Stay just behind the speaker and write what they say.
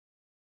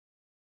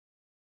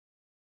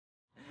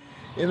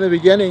In the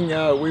beginning,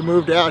 we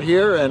moved out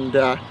here, and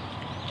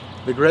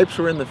the grapes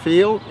were in the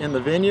field, in the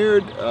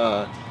vineyard,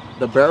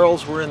 the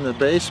barrels were in the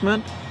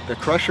basement, the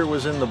crusher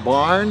was in the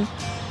barn,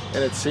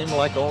 and it seemed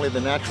like only the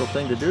natural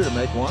thing to do to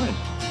make wine.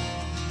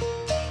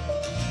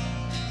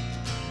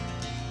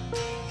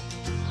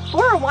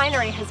 Borra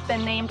Winery has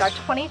been named our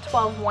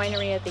 2012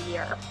 Winery of the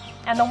Year.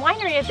 And the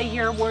Winery of the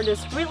Year award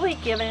is really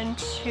given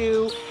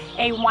to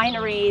a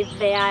winery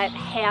that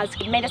has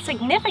made a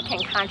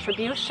significant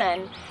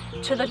contribution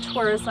to the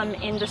tourism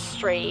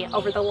industry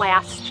over the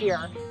last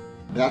year.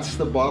 That's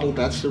the bottle,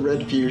 that's the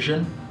Red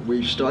Fusion.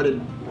 We started,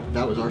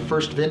 that was our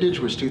first vintage,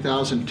 was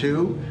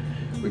 2002.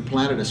 We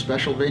planted a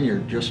special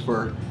vineyard just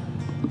for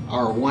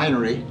our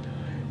winery.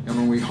 And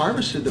when we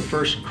harvested the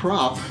first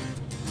crop,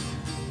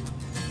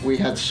 we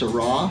had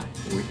Syrah,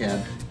 we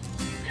had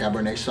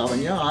Cabernet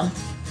Sauvignon,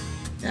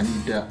 and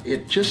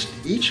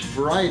each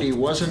variety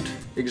wasn't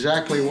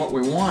exactly what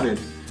we wanted.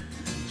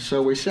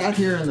 So we sat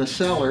here in the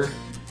cellar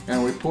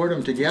and we poured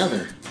them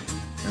together,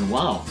 and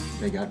wow,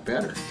 they got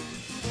better.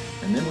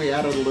 And then we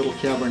added a little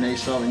Cabernet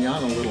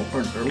Sauvignon, a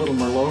little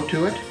Merlot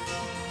to it,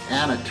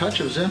 and a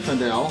touch of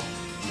Zinfandel,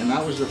 and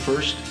that was the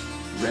first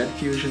Red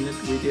Fusion that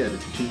we did in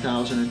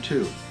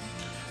 2002.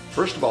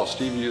 First of all,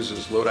 Steve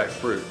uses Lodi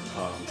fruit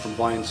from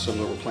vines some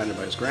that were planted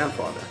by his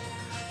grandfather.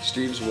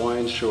 Steve's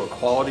wines show a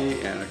quality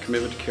and a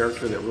commitment to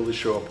character that really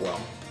show up well.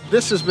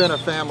 This has been a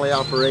family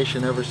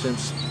operation ever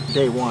since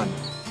day one.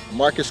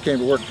 Marcus came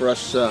to work for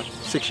us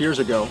 6 years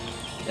ago,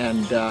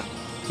 and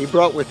he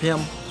brought with him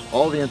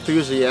all the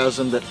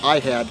enthusiasm that I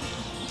had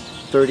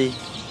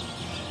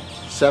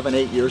 37,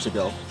 8 years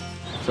ago.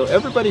 So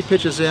everybody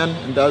pitches in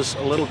and does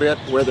a little bit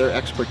where their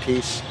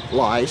expertise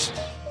lies.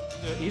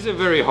 He's a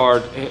very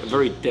hard,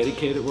 very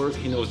dedicated worker.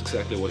 He knows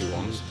exactly what he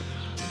wants,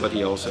 but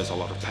he also has a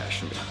lot of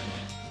passion behind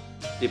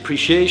it. The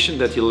appreciation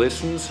that he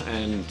listens,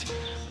 and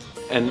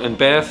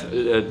Beth,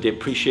 the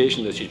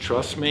appreciation that she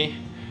trusts me,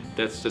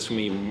 that's just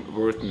me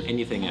worth than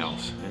anything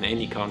else. And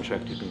any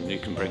contract you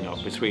can bring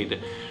up. It's really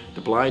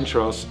the blind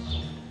trust,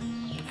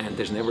 and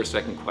there's never a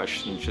second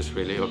question. It's just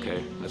really,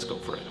 okay, let's go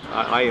for it.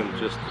 I am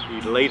just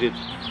elated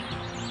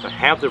to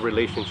have the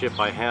relationship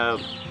I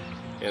have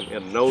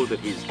and know that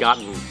he's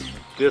gotten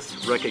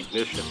this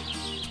recognition.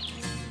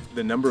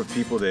 The number of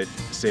people that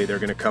say they're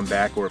going to come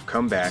back or have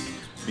come back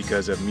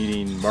because of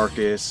meeting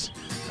Marcus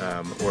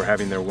or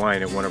having their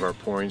wine at one of our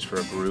pourings for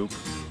a group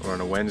or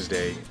on a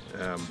Wednesday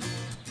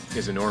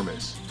is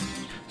enormous.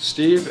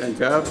 Steve and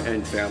Bev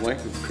and family,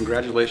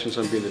 congratulations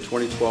on being the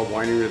 2012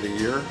 Winery of the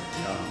Year.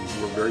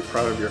 We're very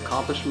proud of your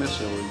accomplishments,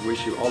 and we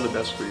wish you all the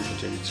best for your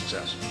continued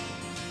success.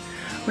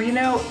 Well, you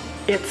know,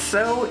 it's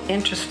so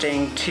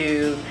interesting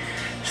to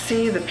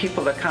see the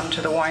people that come to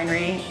the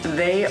winery.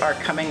 They are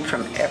coming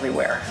from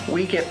everywhere.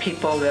 We get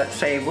people that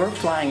say, we're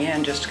flying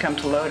in just to come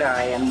to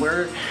Lodi, and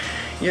we're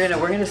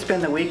going to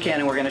spend the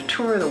weekend and we're going to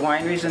tour the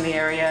wineries in the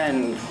area,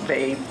 and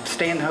they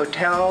stay in the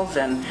hotels,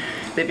 and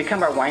they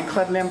become our wine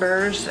club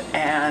members,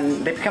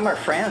 and they become our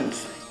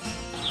friends.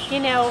 You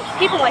know,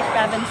 people like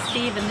Bev and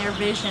Steve and their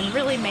vision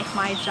really make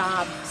my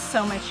job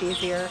so much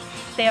easier.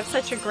 They have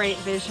such a great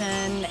vision,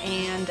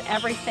 and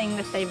everything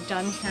that they've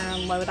done here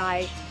in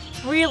Lodi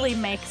really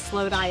makes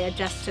Lodi a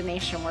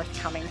destination worth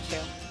coming to.